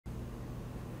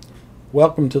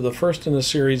Welcome to the first in a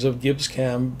series of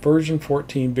GibbsCAM version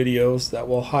 14 videos that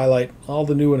will highlight all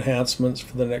the new enhancements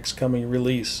for the next coming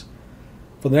release.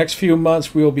 For the next few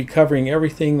months we will be covering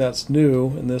everything that's new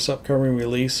in this upcoming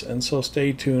release, and so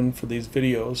stay tuned for these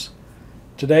videos.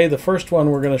 Today the first one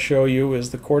we're going to show you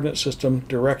is the coordinate system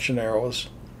direction arrows.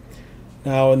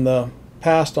 Now in the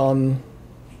past, on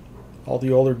all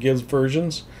the older Gibbs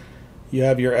versions, you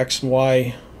have your X and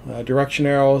Y direction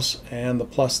arrows and the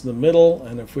plus in the middle,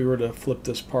 and if we were to flip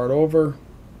this part over,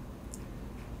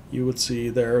 you would see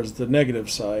there's the negative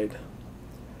side,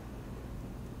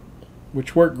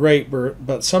 which work great,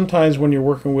 but sometimes when you're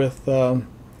working with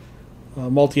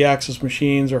multi-axis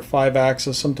machines or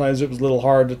 5-axis, sometimes it was a little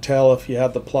hard to tell if you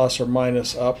had the plus or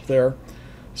minus up there.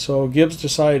 So Gibbs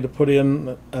decided to put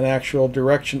in an actual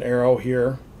direction arrow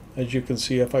here. As you can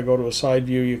see, if I go to a side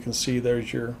view, you can see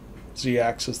there's your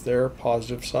Z-axis there,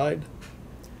 positive side.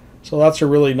 So that's a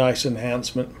really nice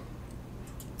enhancement.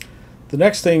 The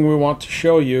next thing we want to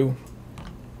show you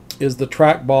is the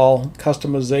trackball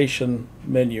customization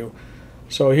menu.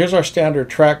 So here's our standard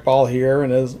trackball here,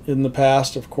 and as in the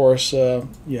past, of course,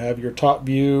 you have your top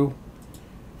view,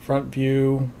 front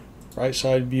view, right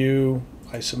side view,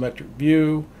 isometric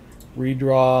view,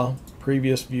 redraw,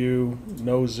 previous view,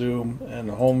 no zoom,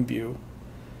 and home view.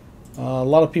 A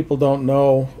lot of people don't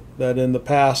know that in the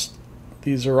past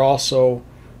these are also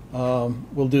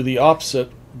will do the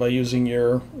opposite by using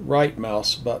your right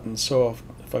mouse button. So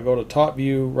if I go to top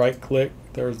view, right click,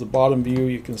 there's the bottom view.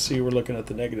 You can see we're looking at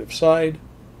the negative side.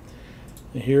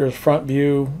 And here's front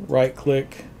view, right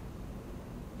click,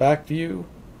 back view,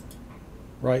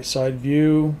 right side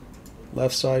view,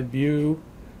 left side view,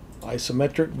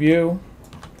 isometric view,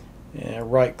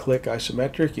 and right click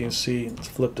isometric. You can see it's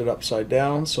flipped it upside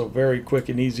down, so very quick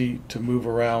and easy to move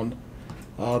around.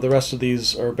 The rest of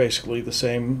these are basically the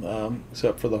same,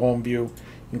 except for the home view.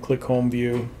 You can click home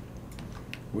view,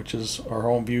 which is our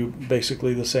home view,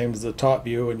 basically the same as the top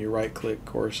view, and you right click, of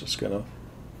course, it's going to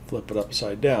flip it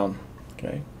upside down.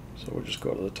 Okay, so we'll just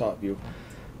go to the top view.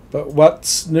 But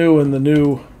what's new in the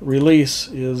new release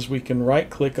is we can right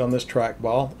click on this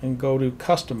trackball and go to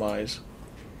customize.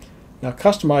 Now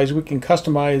customize, we can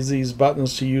customize these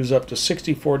buttons to use up to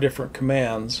 64 different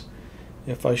commands.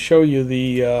 If I show you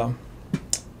the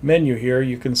menu here,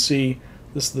 you can see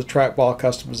this is the trackball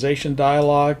customization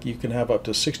dialog. You can have up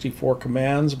to 64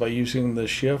 commands by using the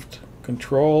Shift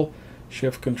Control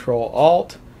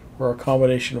Alt, or a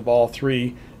combination of all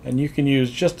three, and you can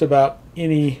use just about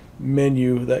any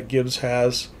menu that Gibbs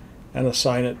has and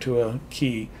assign it to a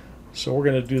key. So we're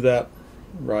going to do that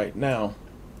right now.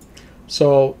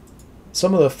 So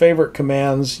some of the favorite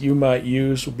commands you might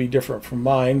use will be different from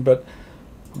mine, but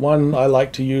one I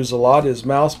like to use a lot is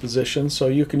mouse position. So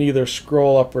you can either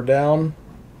scroll up or down.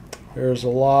 There's a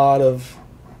lot of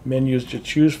menus to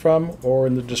choose from, or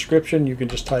in the description you can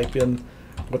just type in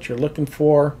what you're looking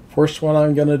for. First one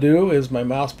I'm going to do is my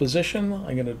mouse position.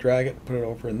 I'm going to drag it, put it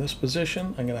over in this position.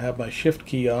 I'm going to have my shift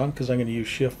key on because I'm going to use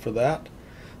shift for that.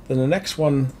 Then the next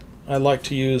one I like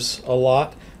to use a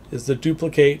lot is the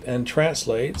duplicate and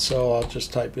translate. So I'll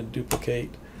just type in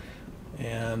duplicate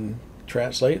and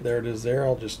translate. There it is there.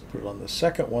 I'll just put it on the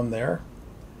second one there.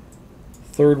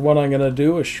 Third one I'm going to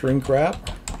do is shrink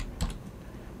wrap.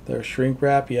 There's shrink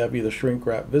wrap. You have either shrink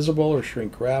wrap visible or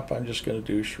shrink wrap. I'm just going to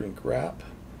do shrink wrap.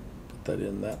 Put that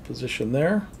in that position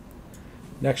there.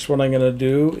 Next one I'm going to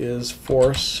do is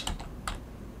force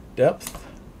depth.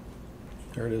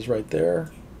 There it is right there.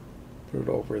 Put it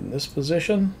over in this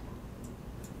position.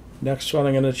 Next one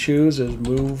I'm going to choose is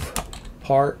move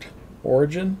part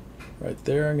origin. Right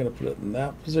there, I'm going to put it in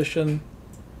that position.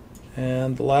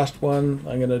 And the last one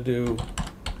I'm going to do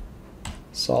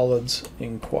solids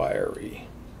inquiry.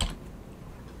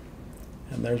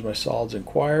 And there's my solids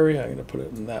inquiry. I'm going to put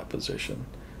it in that position.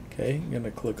 Okay, I'm going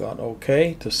to click on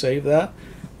OK to save that.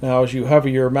 Now as you hover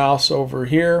your mouse over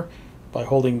here, by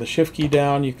holding the shift key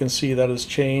down, you can see that has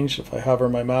changed. If I hover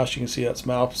my mouse, you can see that's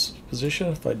mouse position.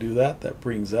 If I do that, that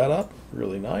brings that up.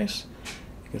 Really nice.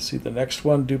 You can see the next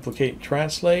one, duplicate and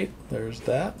translate. There's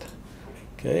that.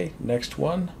 Okay, next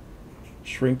one,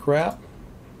 shrink wrap.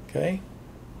 Okay,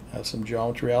 has some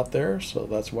geometry out there, so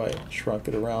that's why I shrunk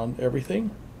it around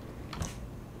everything.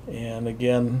 And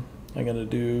again, I'm going to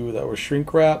do, that was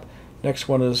shrink wrap. Next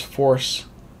one is force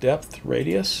depth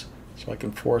radius. So I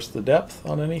can force the depth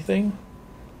on anything,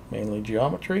 mainly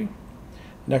geometry.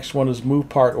 Next one is move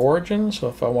part origin. So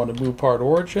if I want to move part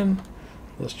origin,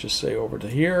 let's just say over to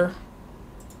here.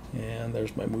 And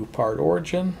there's my move part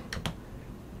origin.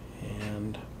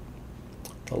 And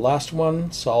the last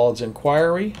one, solids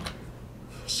inquiry.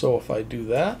 So if I do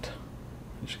that,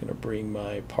 I'm just going to bring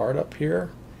my part up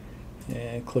here.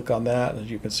 and click on that. As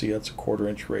you can see, that's a 1/4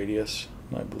 inch radius.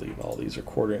 I believe all these are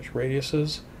 1/4 inch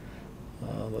radiuses.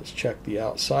 Let's check the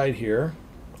outside here.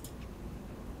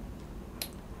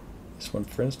 This one,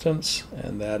 for instance,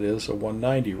 and that is a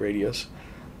 190 radius.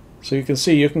 So you can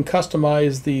see you can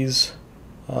customize these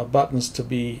buttons to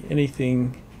be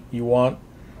anything you want.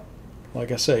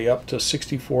 Like I say, up to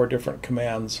 64 different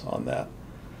commands on that.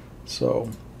 So,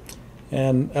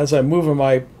 and as I'm moving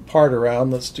my part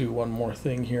around, let's do one more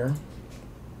thing here.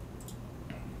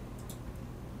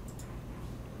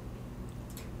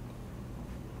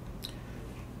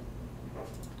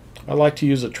 I like to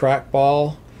use a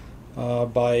trackball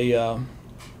by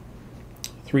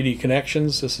 3D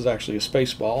Connections. This is actually a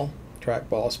space ball,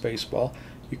 trackball, space ball.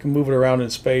 You can move it around in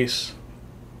space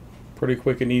pretty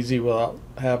quick and easy without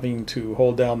having to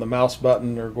hold down the mouse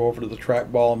button or go over to the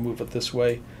trackball and move it this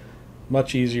way.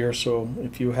 Much easier. So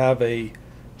if you have a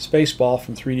space ball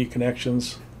from 3D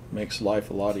Connections, it makes life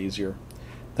a lot easier.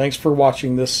 Thanks for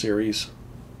watching this series.